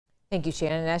Thank you,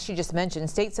 Shannon. And as she just mentioned,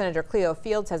 State Senator Cleo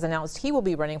Fields has announced he will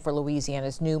be running for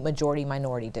Louisiana's new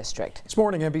majority-minority district. This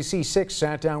morning, NBC 6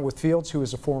 sat down with Fields, who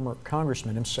is a former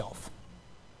congressman himself.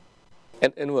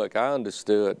 And look, I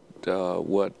understood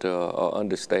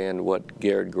understand what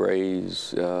Garrett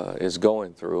Graves is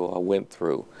going through or went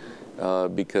through,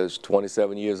 because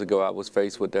 27 years ago I was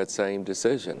faced with that same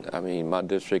decision. I mean, my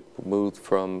district moved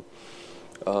from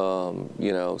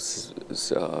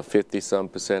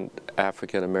 50-some%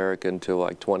 African American to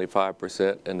like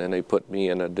 25%, and then they put me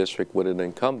in a district with an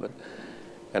incumbent.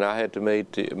 And I had to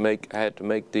make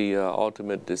the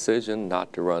ultimate decision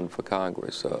not to run for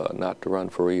Congress, not to run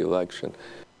for re-election.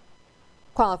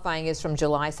 Qualifying is from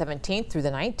July 17th through the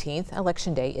 19th.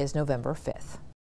 Election day is November 5th.